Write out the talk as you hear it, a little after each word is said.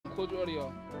Close your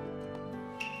audio.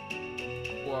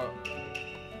 What?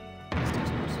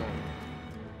 6%.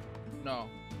 No.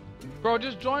 Bro,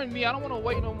 just join me. I don't want to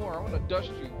wait no more. I want to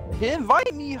dust you.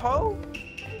 Invite me, ho.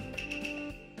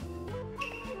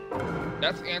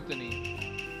 That's Anthony.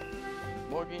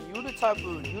 Morgan, you the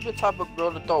type of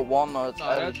girl to throw walnuts No,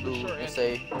 at that's a for dude sure, and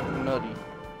Anthony. say nutty.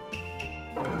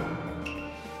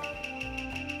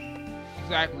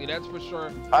 Exactly. That's for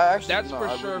sure. That's For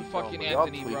sure really fucking don't, y'all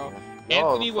Anthony, bro. tweaking.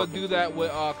 Y'all Anthony would fucking do that tweaking.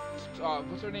 with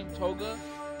what's her name, Toga,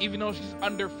 even though she's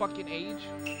under fucking age.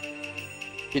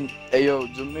 Hey yo,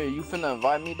 Jameer, you finna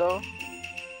invite me though?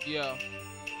 Yeah.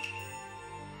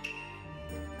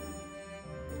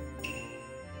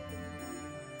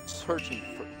 Searching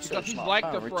for. Because he's liked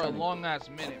her for a long ass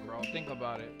minute, bro. Think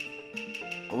about it.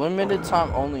 Limited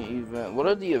time only event. What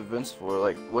are the events for?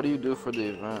 Like, what do you do for the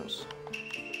events?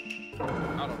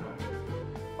 I don't know.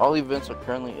 All events are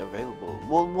currently available.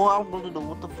 Well, I want to know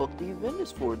what the fuck the event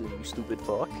is for, then, you stupid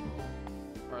fuck.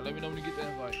 Alright, let me know when you get the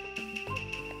invite.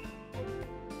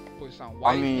 Boy, you sound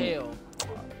white as hell.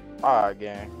 Alright,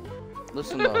 gang.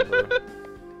 Listen up, bro.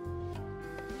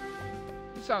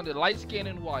 You sounded light skinned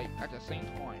and white at the same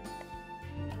time.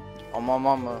 On my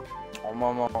mama. On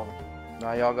my mama.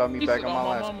 Now y'all got me He back said, in my "Oh,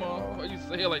 light skin mama." mode. Why you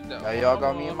say it like that? Now y'all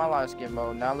got me in my light skin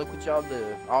mode. Now look what y'all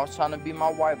did. I was trying to be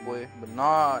my white boy, but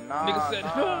nah. Nigga said,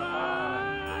 nah.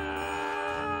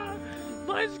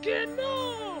 light skin,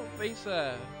 no. Face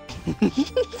ass.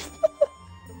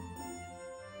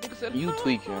 Nigga said, You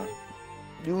tweaking.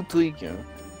 You tweaking.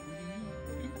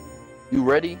 You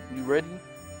ready? You ready?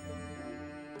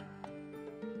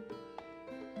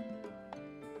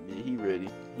 Yeah, he ready.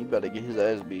 He better get his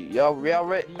ass beat. Y'all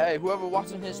ready? Hey, whoever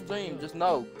watching his stream, just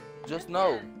know. Just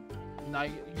know. Nah,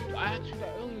 I asked you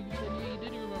that earlier. You said, yeah, you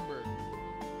didn't remember.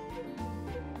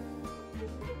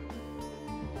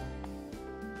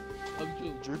 Love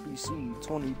you too. Drippy C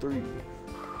 23.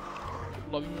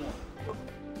 Love you more.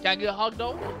 Can I get a hug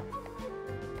though?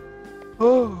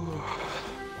 Oh.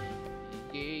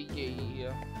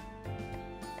 Yeah.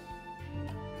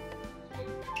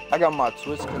 I got my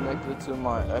Twitch connected to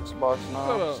my Xbox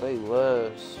now. Say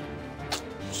less.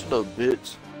 Shut up,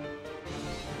 bitch.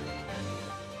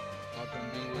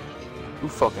 You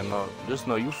fucking know. Just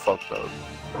know you fucked up.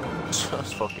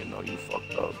 Just fucking know you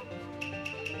fucked up.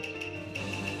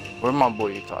 Where my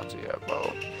boy Itachi at,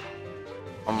 bro?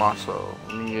 On my soul.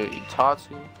 Let me get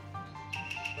Itachi.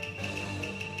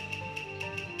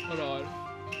 Hold on.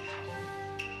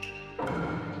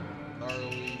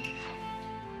 Gnarly.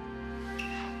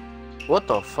 What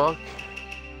the fuck?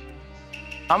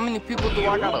 How many people do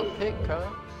I gotta pick, cuz?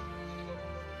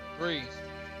 3.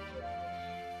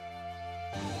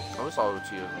 Oh, it's all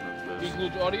cheers in this You bitch.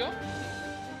 include your audio?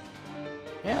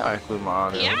 Yeah, I include my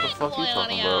audio. Yeah, What the fuck you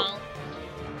talking about? audio.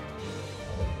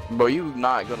 Bro, you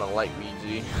not gonna like me,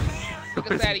 G.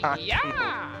 Look at that,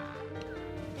 yeah!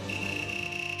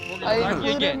 I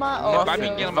included my audio. Invite me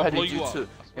again, I'm gonna blow you up.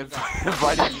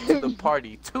 Invited you to the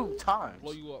party 2 times.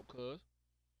 Blow you up, cuz.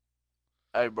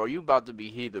 Hey, bro, you about to be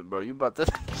heated, bro. You about to.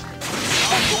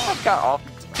 I got off.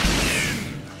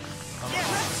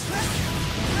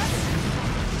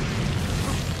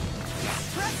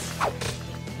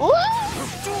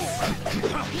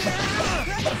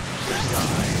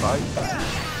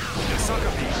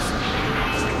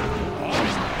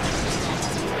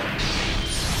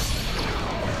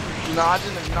 No, I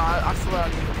didn't. No, I swear I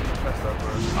didn't press that,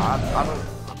 bro.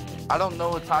 I don't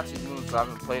know Itachi's moves. I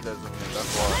haven't played as him yet.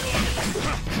 That's why.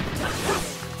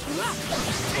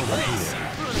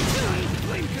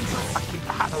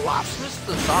 How do I switch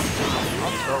the soccer?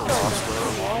 I'm so lost, bro.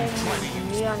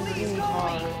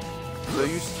 So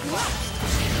you.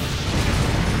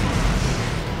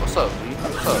 What's up, B?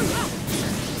 What's up?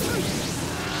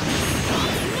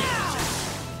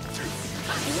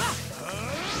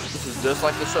 This is just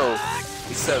like the show,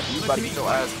 except you about to get your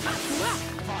ass beat.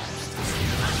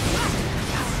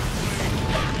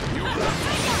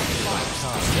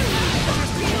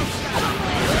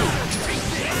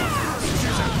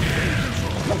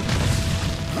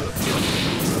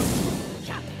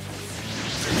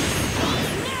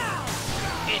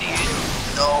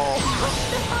 No.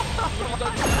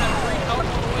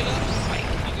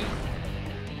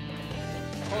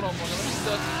 Hold on, let me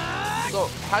just... So,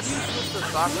 how do you switch the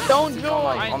soccer? Don't It's join.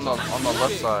 like on the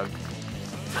left side.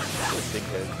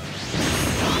 Dickhead.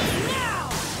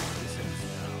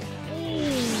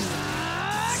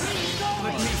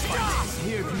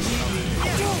 Here if you need me.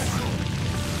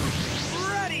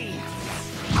 Ready.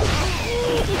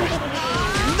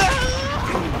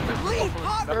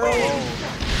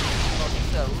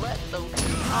 Let those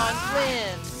neons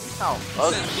win. How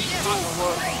ugly.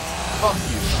 Fuck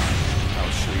you.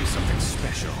 I'll show you something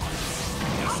special.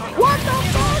 What the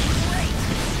fuck?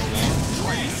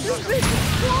 This bitch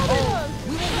exploded us.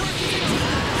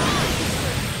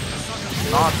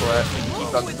 Northwest, you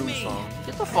got to do something.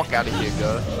 Get the fuck out of here,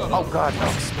 girl. Oh god, no.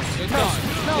 You're done.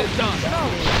 You're done.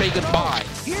 Say goodbye.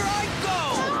 Here I go!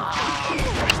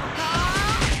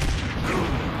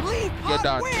 You're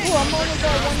done. Ooh, I'm only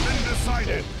got one.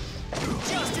 Decided.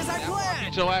 Just as I planned.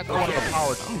 Beat your ass. I want an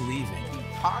apology. I'm leaving.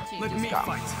 Hachi Let just me got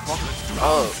fight. fucked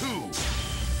up. Two.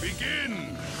 Begin.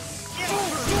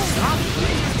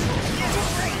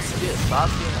 Shit,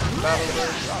 Sasuke in the battle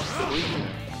there. Y'all sweet.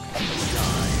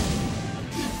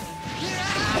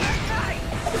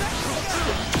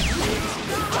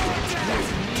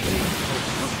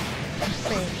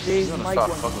 Jeez, You're gonna Mike stop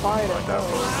went fucking with fire. me like that,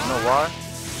 bro. You know why?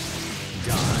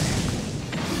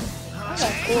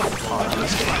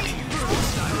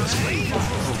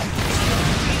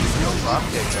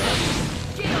 Sasuke, man.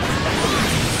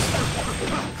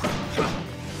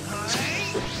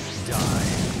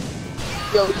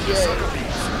 Yo, yeah.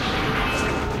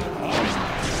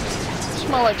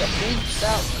 Smell like a beached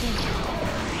out pizza.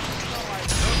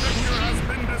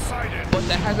 But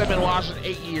that hasn't been watched in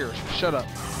 8 years. Shut up.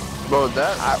 Bro,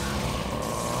 that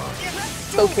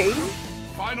So, Katie?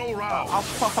 Final round. I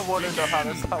want to know how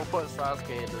to stop what Sasuke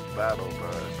in this battle,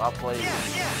 bro. Stop playing.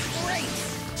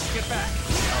 Get back.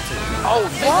 Oh,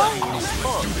 what?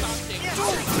 Oh,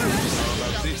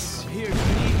 This. Here, you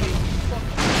need me.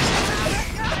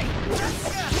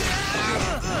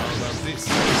 How about this?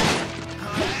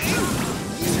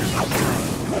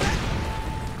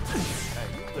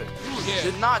 Yeah.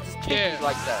 did not just kick Yeah. me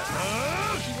like that.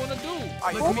 What you wanna do?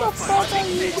 Alright, What the fuck are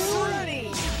you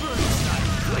doing?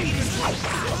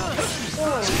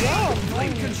 Oh, yeah,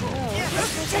 Flame control.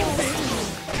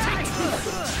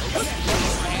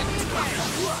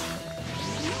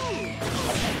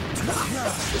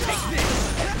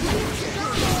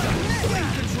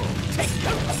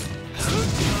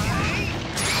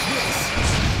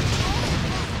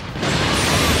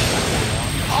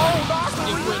 Oh, that's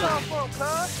what we got for,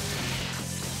 cuz.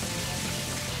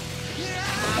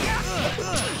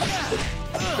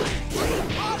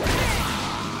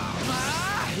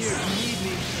 Here, you need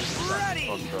me. Ready.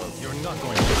 You're not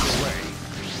going to get away.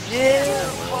 Yeah,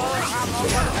 boy, I'm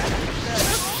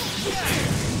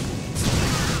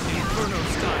Inferno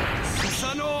style.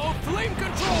 Susano flame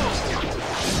control.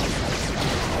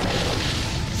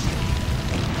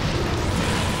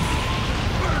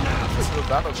 This is a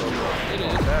battle, bro. It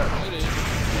is. Yeah. It is.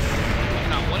 I'm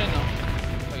not winning though.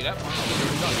 Tell you that much.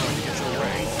 You're not going to get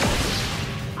away.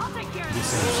 This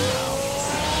is now.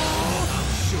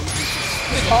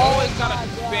 Nigga always gotta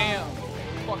spam.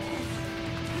 Fuck you.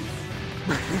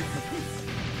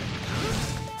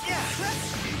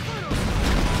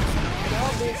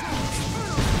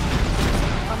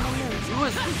 You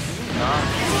was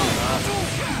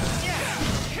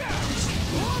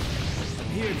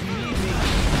Here, if you need me.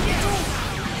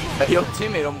 Hey, your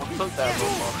teammate almost took that, bro.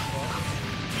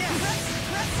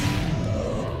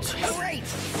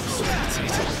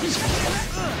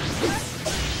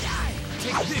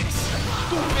 Take this.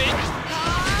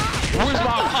 Where's my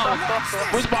apology?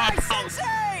 Where's my apology?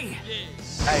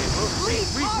 Hey, look,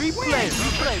 replay,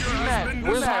 rematch.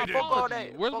 Where's my Rematch, fuck all apology? that.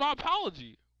 Where's my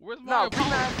apology? Where's my No,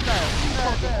 apology? rematch that.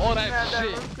 All that Rematch shit.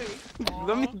 real quick.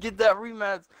 Let me get that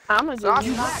rematch. I'm gonna Stop.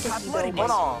 give you my Hold 50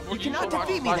 on. You cannot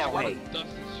defeat me that way.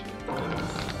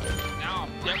 Now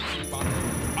I'm definitely about to.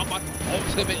 I'm about to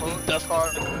ultimately dust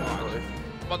Card. this.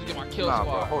 I'm about to get my kill Nah,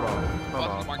 bro, squad. hold on. I'm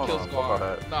about to get my kill Fuck all squad.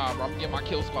 that. Nah, bro, I'm getting my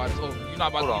kill squad. It's over. You're not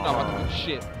about Hold to on. do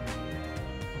shit.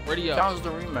 Ready up. Challenge the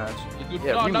rematch.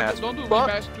 Yeah, No, rematch. don't do Fuck.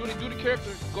 rematch. Do the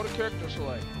character. Go to character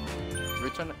select.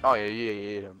 Return. Oh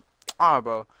yeah. Alright,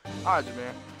 bro. Alright,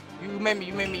 Jameer. You made me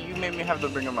have to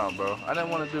bring him out, bro. I didn't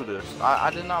want to do this.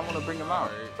 I did not want to bring him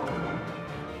out.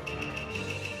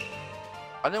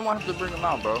 I didn't want to bring him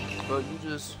out, bro. But you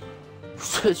just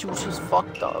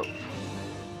fucked up.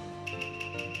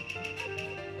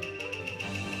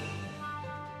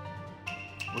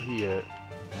 Where he at?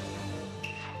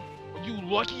 You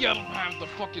lucky I don't have the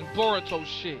fucking Boruto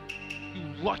shit. You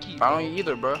lucky. I Bro. don't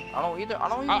either, bro. I don't either. I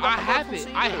got have the it.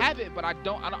 Boruto I either. have it, but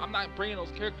I'm not bringing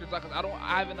those characters out because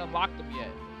I haven't unlocked them yet.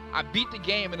 I beat the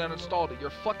game and uninstalled it. You're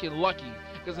fucking lucky.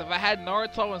 Because if I had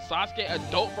Naruto and Sasuke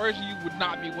adult version, you would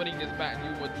not be winning this match.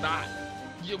 You would not.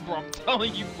 Bro, I'm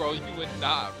telling you, bro, you would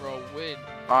not, bro, win.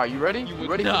 Alright, you ready? You You would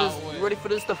ready for not this? win. You ready for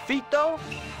this defeat, though?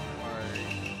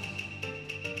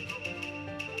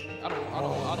 I don't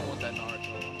want that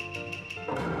Naruto.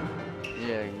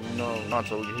 Yeah, you know,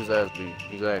 Naruto get his ass beat.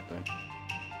 Exactly.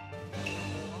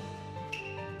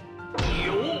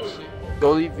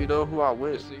 Go leave, you know who I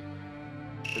We'll wish. see.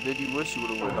 But then you wish you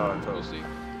would have went Naruto. We'll see.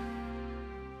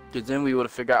 Cause then we would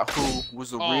have figured out who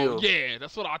was the Oh real. yeah,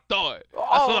 that's what I thought. That's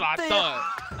Oh, what I damn. thought.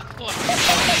 That's what I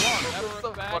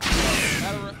thought.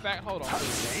 Matter of fact, hold on.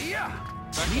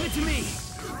 Leave it to me.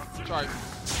 Try.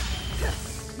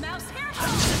 Mouse hair.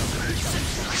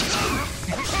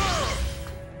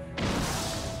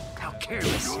 How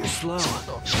careless. You're slow.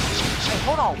 Hey,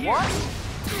 hold on, what?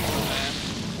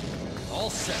 All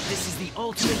set. This is the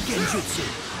ultimate genjutsu.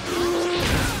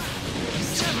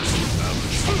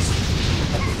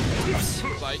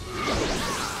 Psych.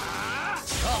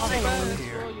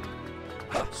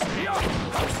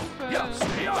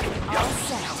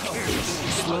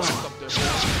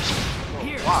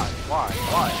 Why?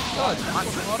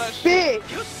 All that shit. Big.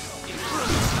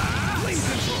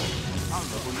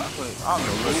 I don't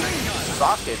know who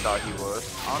Sasuke thought he was.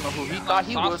 I don't know who he thought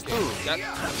he was too. That's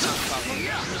not Sasuke.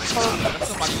 That's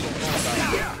somebody you don't know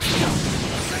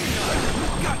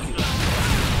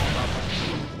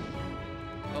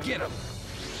about. Get him.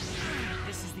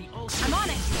 This is the ultimate. I'm on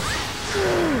it.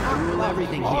 Rule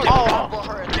everything here. Oh, I put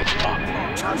her in the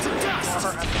Turn to dust.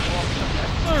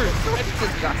 It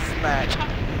just got smacked.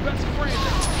 Best friend.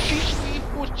 Teach me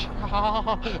what you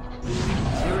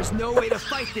There is no way to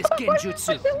fight this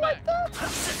genjutsu.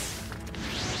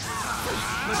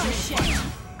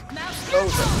 Mouse hair.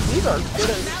 These are good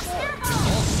as Mouse hair.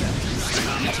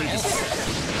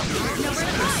 Nowhere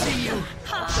to hide. See you.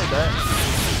 Say that.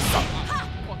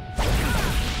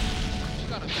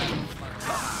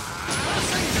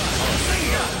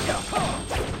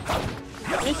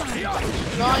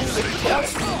 nine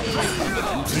with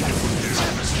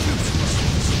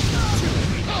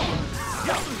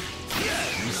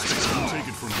Take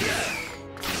it from here.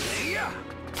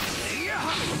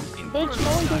 bitch,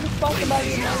 no one gives a fuck about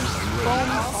your name.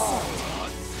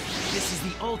 This is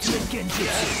the ultimate genjutsu.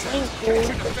 Thank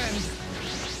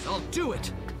you. I'll do it.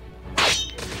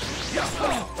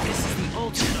 This is the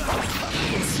ultimate. I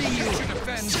can see you.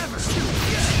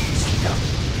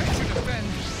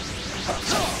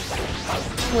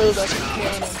 Well, that's the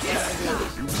plan.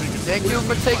 Thank you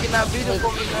for taking that video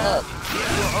from me, man.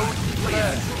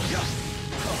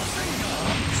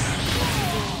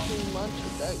 Too much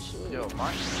of that shit. Yo,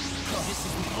 Mike. This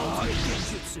is the ultimate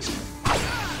genjutsu.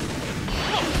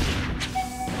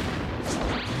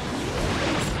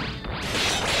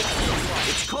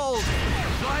 It's called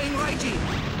Flying Raiji.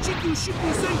 Chiku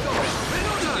Shiku Senko.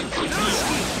 Renodan.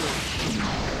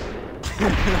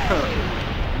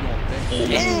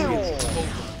 Damn.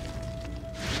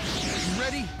 You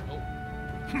ready?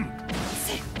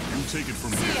 You take it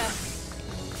from here.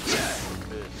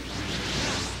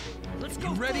 Let's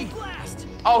go. Ready? Blast.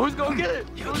 Oh, who's gonna get it?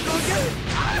 Who's gonna get it?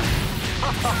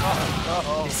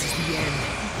 This is the end.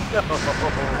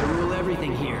 I rule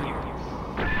everything here.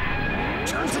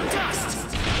 Turn to dust.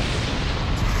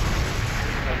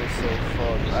 That is so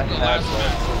fun. I The had last that.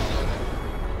 match.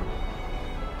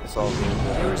 It's all good.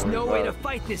 There is no way to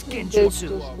fight this Bitch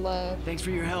genjutsu. just laughed. Thanks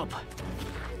for your help.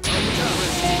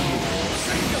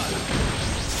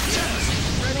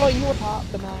 Oh, you were hot,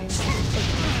 benign.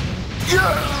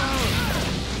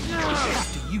 I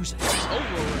have to use it.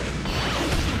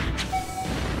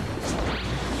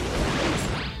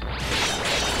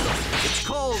 It's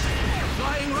called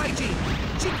Flying Raiji.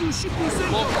 Chiku Shiku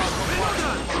Senko.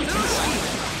 Renodan.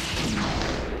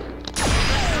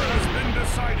 Has been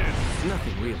decided.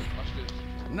 Nothing really. Watch this.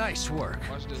 Nice work.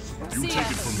 Watch this. You take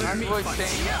it from there. Nice work,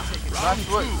 team. Nice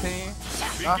work, team.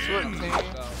 Nice work, team.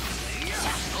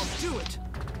 I'll do it.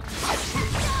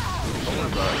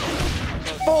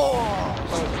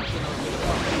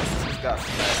 This got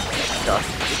smacked.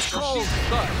 It's called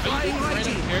Flying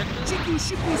Raiji. Chiku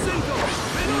Shiku Senko.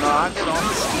 No, I did all the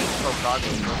Hokage.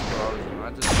 I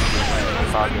just did Been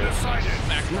Hokage. decided.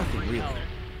 Nothing really.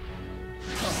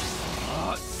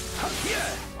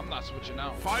 I'm not switching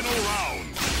out. Final round.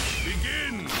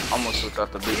 Begin. I'm gonna switch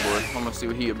out the big boy. I'm gonna see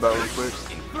what he about real quick.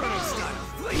 Inferno style.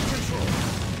 Flame control.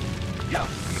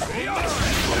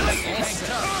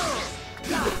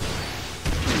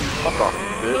 Fuck off,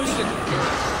 bitch.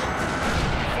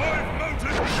 5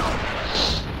 mountain shots.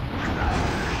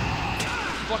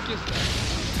 Fuck is that?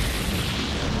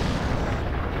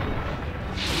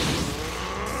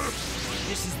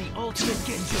 This is the ultimate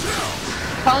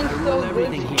genjutsu. Tongue so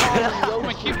Everything bitch. here. I'm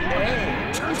gonna keep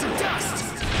going. Turn to dust.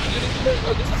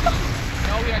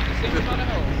 Now we have the same amount of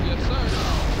health. Yes, sir.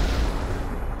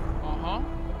 Uh-huh.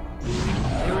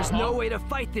 There is no way to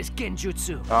fight this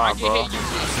genjutsu. Ah, I bro. can hit you.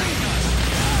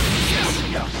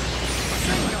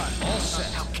 All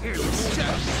set. How careless.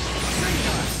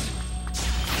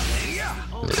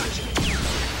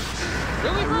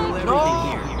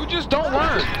 just don't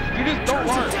learn. You just don't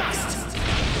learn.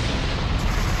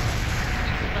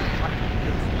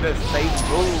 The safe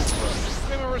move, bro.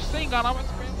 Remember Rasengan, I'm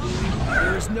explaining.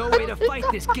 There is no way to fight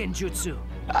this genjutsu.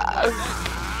 Let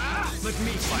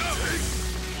me fight.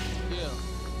 Yeah.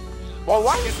 Well,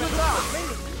 why you switch out?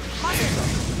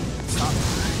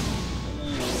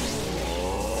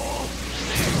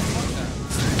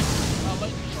 I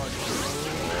like the charge.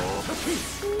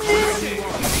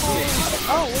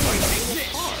 Oh,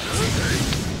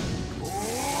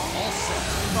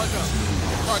 Charge up.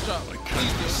 Charge up.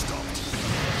 Please do. Stopped.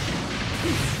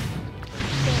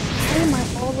 why am I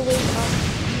all the way up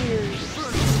here?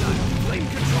 Flame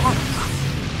control.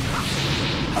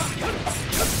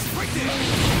 Right there.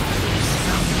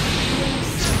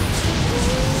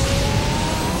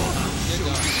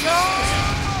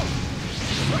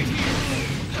 Right here.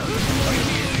 Right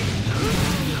here.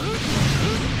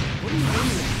 What are you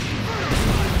doing?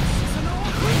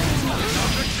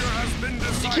 Picture has been You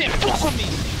decided. can't fuck with me.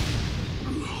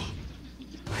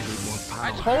 I need more power. I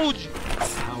told you.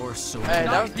 Power so Hey,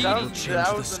 that that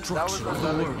was the structure of the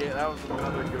another world. good. That was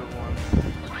another good one.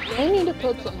 They need to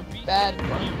put some bad.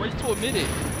 You ready to admit it?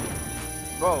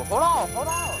 Bro, hold on. All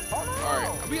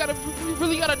right, we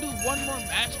really gotta do one more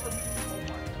match for me.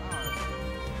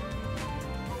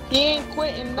 He ain't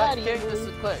quitting that Kick either. this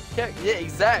is quick. Kick. Yeah,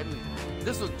 exactly.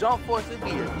 This was Jump Force. It'd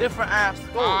be a different ass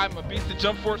score. I'm a beast to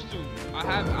Jump Force too. I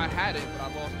had it, but I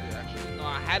lost it actually. No,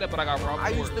 I had it, but I got robbed. I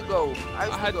used to go. I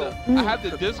had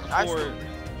the disc I for used it.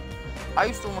 I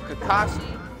used to want Kakashi,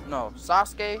 no,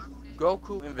 Sasuke,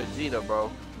 Goku, and Vegeta, bro.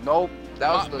 Nope,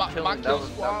 that was the My killing. kill That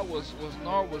squad was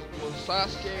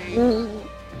Sasuke, Mm.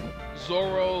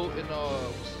 Zoro, and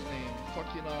what's his name? Fuck.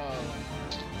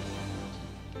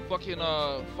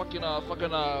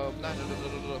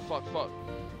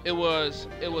 It was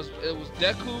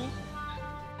Deku,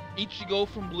 Ichigo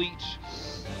from Bleach,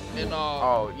 and and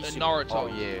Naruto. Oh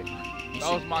yeah.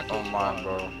 That was my kill Oh squad. my,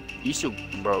 bro.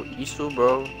 Isu,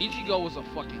 bro. Ichigo was a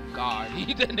fucking god.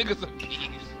 That nigga's a beast.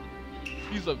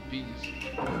 He's a beast.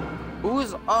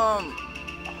 Who's Hanzo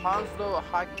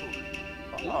Haiku?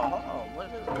 Hold on. When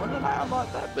did I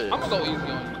unlock that bitch? I'm gonna go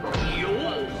easy on you,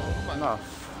 bro. No.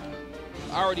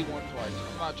 I already won twice.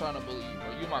 I'm not trying to bully you,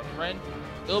 bro. You're my friend.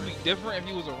 It'll be different if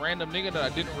you was a random nigga that I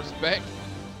didn't respect,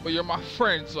 but you're my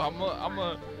friend, so I'm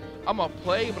a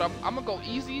play, but I'm gonna go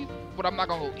easy, but I'm not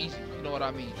gonna go easy. You know what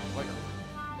I mean? Like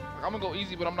I'm gonna go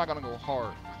easy, but I'm not gonna go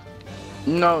hard.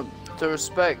 No, to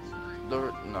respect.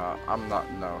 No, I'm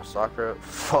not. No, soccer.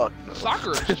 Fuck no.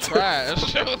 Soccer is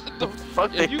trash. The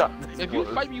fuck they thought this if you was?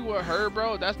 fight me with her,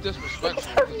 bro, that's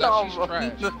disrespectful. 'Cause No, she's bro.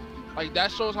 trash. Like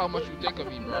that shows how much you think of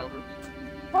me, bro.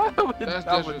 I would That's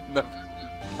never, bro.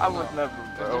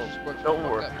 Disrespectful. Don't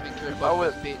Fuck worry. that pink hair I butt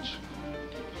would- bitch.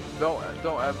 Don't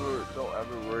ever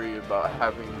worry about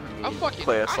having me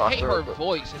play a I soccer. hate her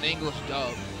voice in English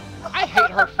dub. I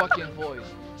hate her fucking voice.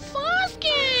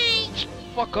 Sasuke!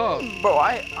 Fuck up. Bro,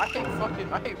 I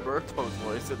hate Berto's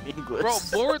voice in English. Bro,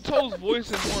 Boruto's voice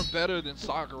is more better than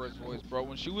Sakura's voice, bro.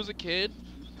 When she was a kid,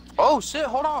 Oh shit!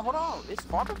 Hold on. It's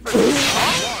farther for this.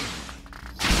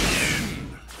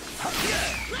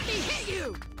 Let me hit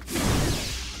you!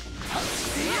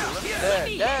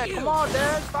 Dad, come on,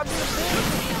 Dad, stop being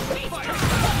a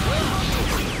bitch.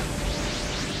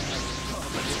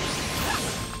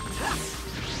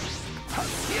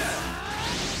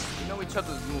 You know each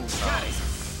other's moves now.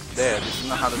 Dad, this is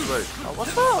not how this works. Oh,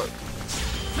 what's up?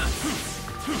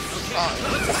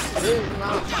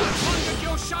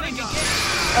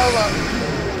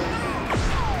 Hello.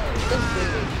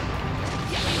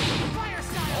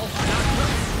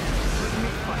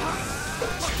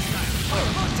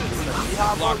 See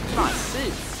how bro, you're not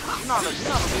sick. You're not a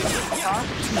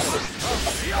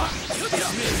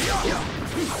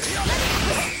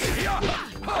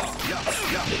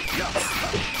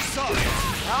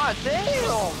God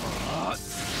damn!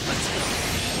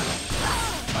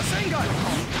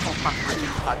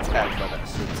 I tagged by that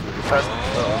shit too. That's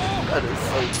tough. That is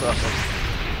so tough.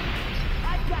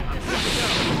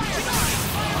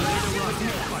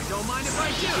 Don't mind if I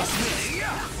do.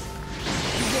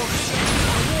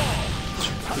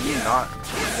 Can you not?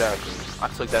 Exactly. I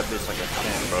took that bitch like a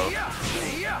 10, bro.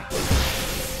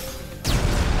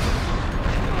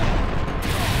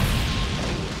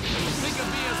 Think of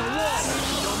me as a wall.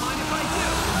 Don't mind if I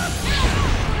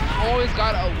do. always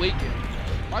gotta awaken.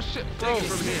 My shit froze.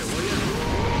 From here, will you?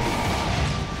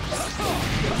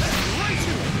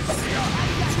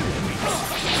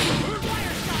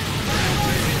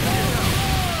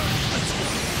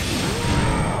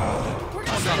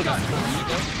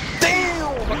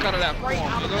 Damn! Fuck out of that form,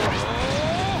 nigga.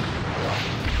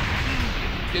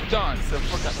 You're done.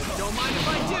 Don't mind if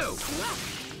I do.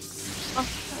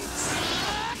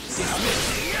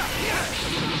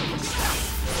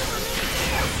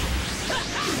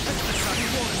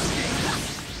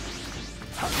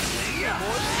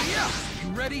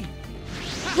 You ready?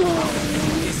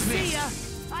 See ya.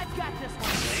 I've got this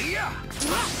one.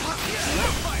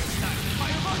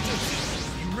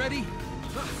 You ready?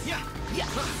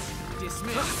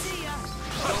 Dismiss. See ya.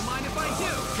 Don't mind if I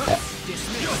do.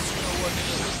 Dismiss.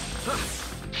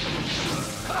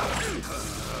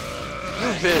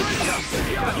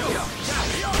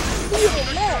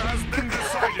 Has been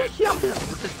decided.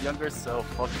 With his younger self,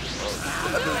 fucking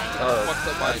Fucked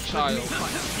up by a child.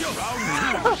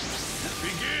 Round 2.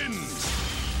 Begin.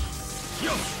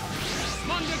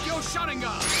 Mangekyo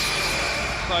Sharingan.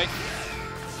 Like,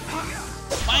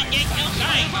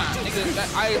 nigga, that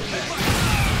Iron Man.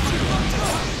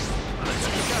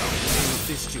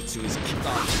 This jutsu is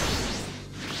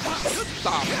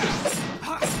Stop.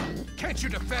 Can't you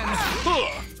defend?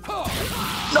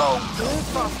 no, dude,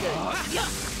 Sasuke.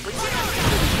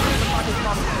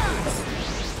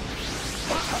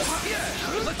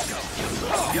 Let's go.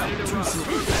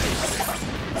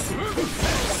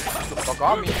 Fuck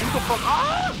on me. Who the fuck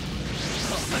on?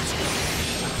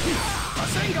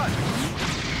 Rasengan.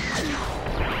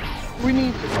 We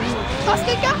need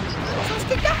Sasuke got?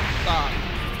 Sasuke got? Stop.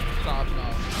 Stop, no.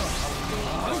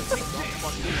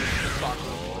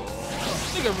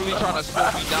 Nigga really trying to slow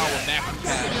me down with Max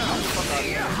Pass.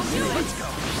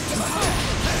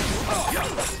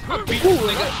 I beat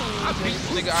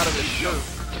this nigga out of his shirt.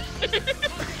 I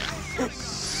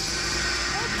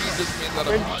beat this man out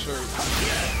of his shirt.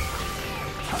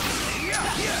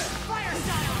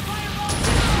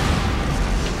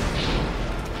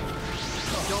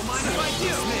 Don't mind if I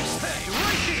do. Hey,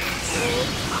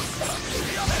 right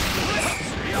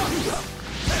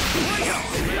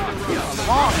Come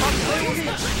on, Let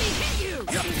me hit you.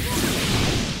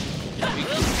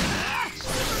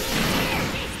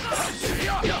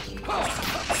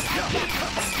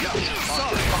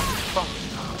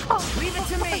 Leave it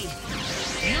to me.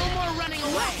 No more running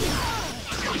away.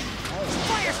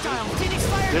 Fire style. Phoenix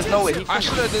fire. There's no way he I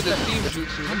should have did the team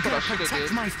jutsu. That's what I should have did.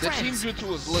 The team jutsu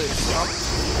was lit.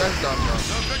 That's done, bro.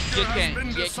 You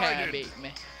can't beat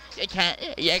me. You can't.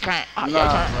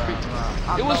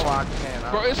 Nah, It was, I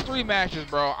can't. bro. It's 3 matches,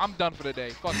 bro. I'm done for the day.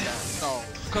 Fuck that. No,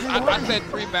 cause I said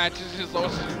 3 matches. Just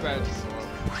lost 3 matches.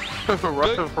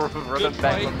 Run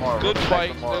back tomorrow. Good Run back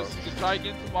fight. tomorrow. Let's try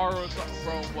again tomorrow or something,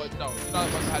 bro. But no, you're not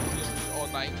about to have to do this all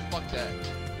night. Fuck that.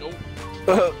 Nope.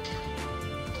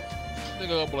 Nigga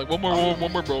gonna be like, one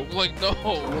more, bro. Like, no. You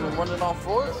wanna run it on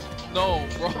 4? No,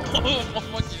 bro. My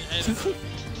fucking head.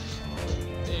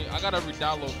 Hey, I gotta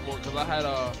re-download 4 because I had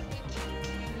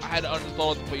to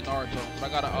uninstall it to play Naruto.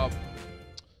 But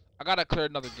I gotta clear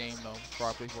another game though before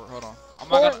I play 4. Hold on. I'm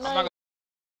not gonna